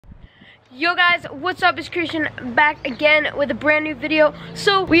Yo guys, what's up? It's Christian back again with a brand new video.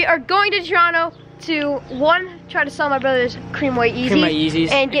 So we are going to Toronto to try to sell my brother's cream white Yeezys,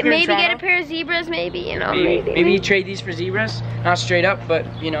 and maybe get a pair of zebras, maybe maybe trade these for zebras, not straight up, but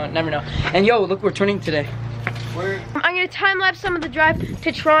you know, never know. And yo, look, we're turning today. I'm gonna time lapse some of the drive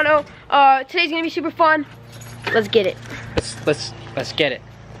to Toronto. Today's gonna be super fun. Let's get it. Let's get it.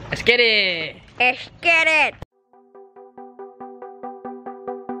 Let's get it. Let's get it.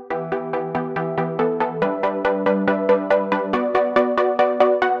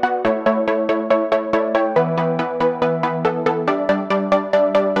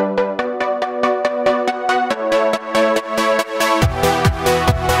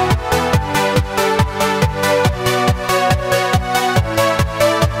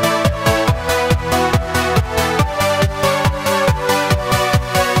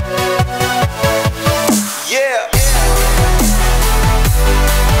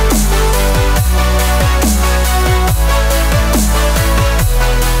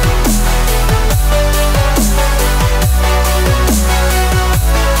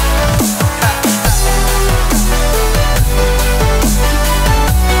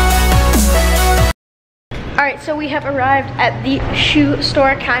 Alright, so we have arrived at the shoe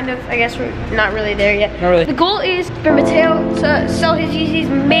store, kind of. I guess we're not really there yet. Not really. The goal is for Mateo to sell his Yeezys,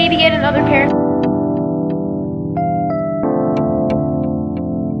 maybe get another pair.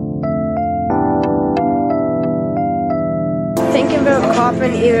 Thinking about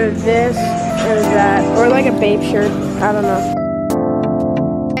copping either this or that, or like a babe shirt. I don't know.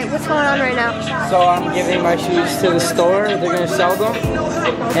 What's going on right now? So I'm giving my shoes to the store. They're gonna sell them,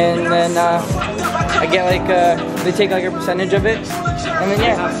 and then I get like they take like a percentage of it, and then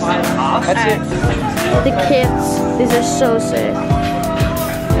yeah, that's it. The kids, these are so sick.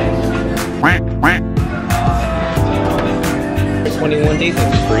 21 days is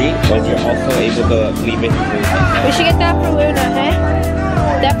free, but you're also able to leave it free. We should get that for Luna, hey?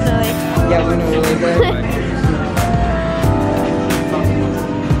 Definitely. Yeah, Luna will leave it.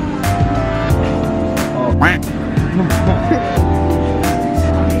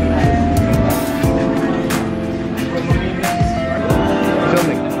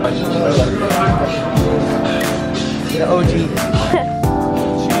 The OG. She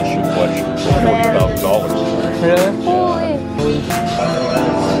should watch for $40,000. Really? Holy.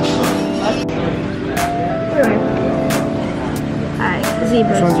 Alright,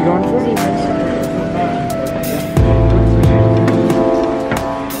 zebras. Which ones you going for? Zebras.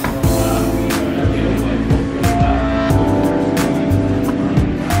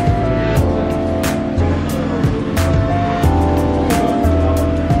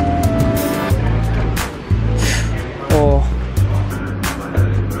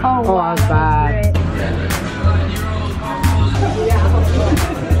 Oh, wow, that's bad.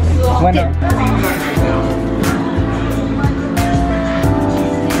 Great. Winner.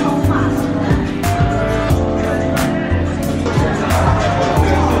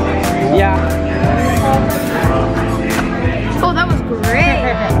 Yeah. Oh, that was great.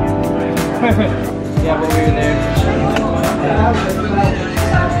 Yeah, but we were there.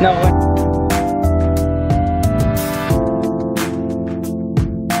 No.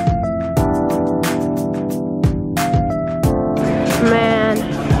 Man,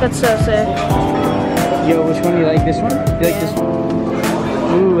 that's so sick. Yo, which one do you like? This one? You like this one?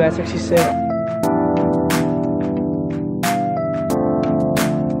 Ooh, that's actually sick.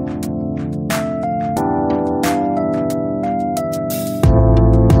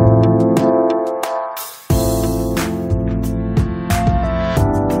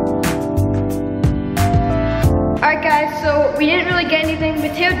 Alright guys, so we didn't really get anything.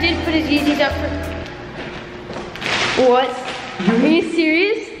 Mateo did put his Yeezys up for... What? Are you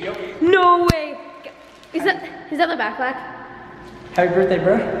serious? Yep. No way. Is that the backpack? Happy birthday,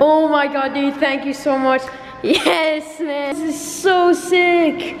 bro. Oh my god, dude, thank you so much. Yes, man. This is so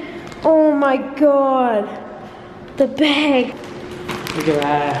sick. Oh my god. The bag. Look at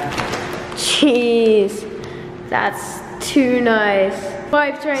that. Jeez. That's too nice.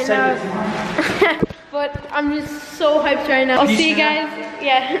 Hyped right now. But I'm just so hyped right now. I'll see you guys.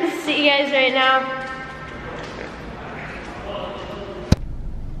 Yeah, see you guys right now.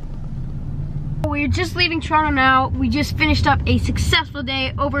 We're just leaving Toronto now. We just finished up a successful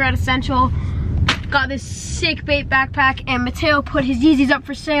day over at Essential. Got this sick bait backpack, and Mateo put his Yeezys up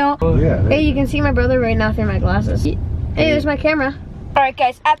for sale. Oh, yeah. Hey, you can see my brother right now through my glasses. Hey, there's my camera. All right,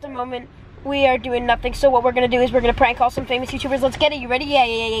 guys, at the moment, we are doing nothing. So what we're gonna do is we're gonna prank call some famous YouTubers. Let's get it. You ready?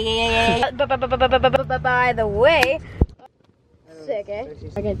 Yeah. By the way, sick, eh?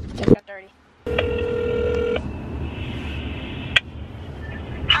 Okay, just got dirty.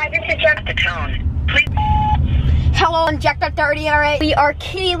 Hi, this is Jack the Tone. Please. Hello, I'm Jack Dr. Artie, alright? We are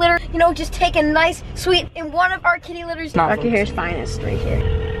kitty litter, you know, just take a nice sweet in one of our kitty litters. Dr. Hair's finest right here.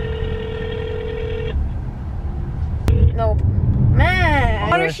 Nope.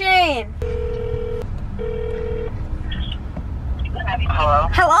 Man. Connor Shane. Hello?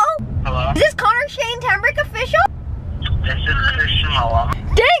 Hello? Hello? Is this Connor Shane Tembrick official? This is Christian Lalama.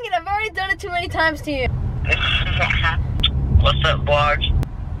 Dang it, I've already done it too many times to you. What's up, blog?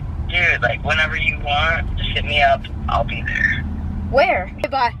 Dude, like, whenever you want, just hit me up. I'll be there. Where?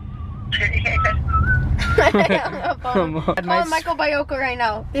 Goodbye. I'm Come on. calling Michael Bioka right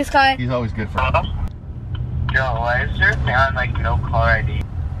now. This guy. He's always good for Hello? Yo, why is there a thing on, like, no caller ID?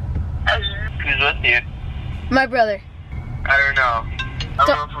 Who's with you? My brother. I don't know. I don't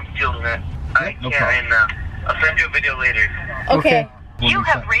know if I'm feeling it. I no can't right now. I'll send you a video later. Okay. You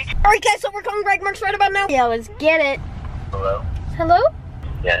have reached. Alright guys, so we're calling Greg Marks right about now. Yeah, let's get it. Hello? Hello?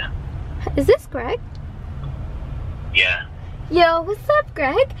 Yeah. Is this Greg? Yeah. Yo, what's up,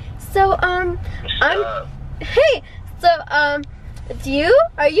 Greg? So, hey, so,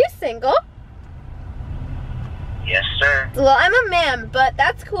 are you single? Yes, sir. Well, I'm a man, but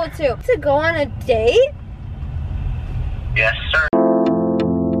that's cool too. To go on a date? Yes, sir.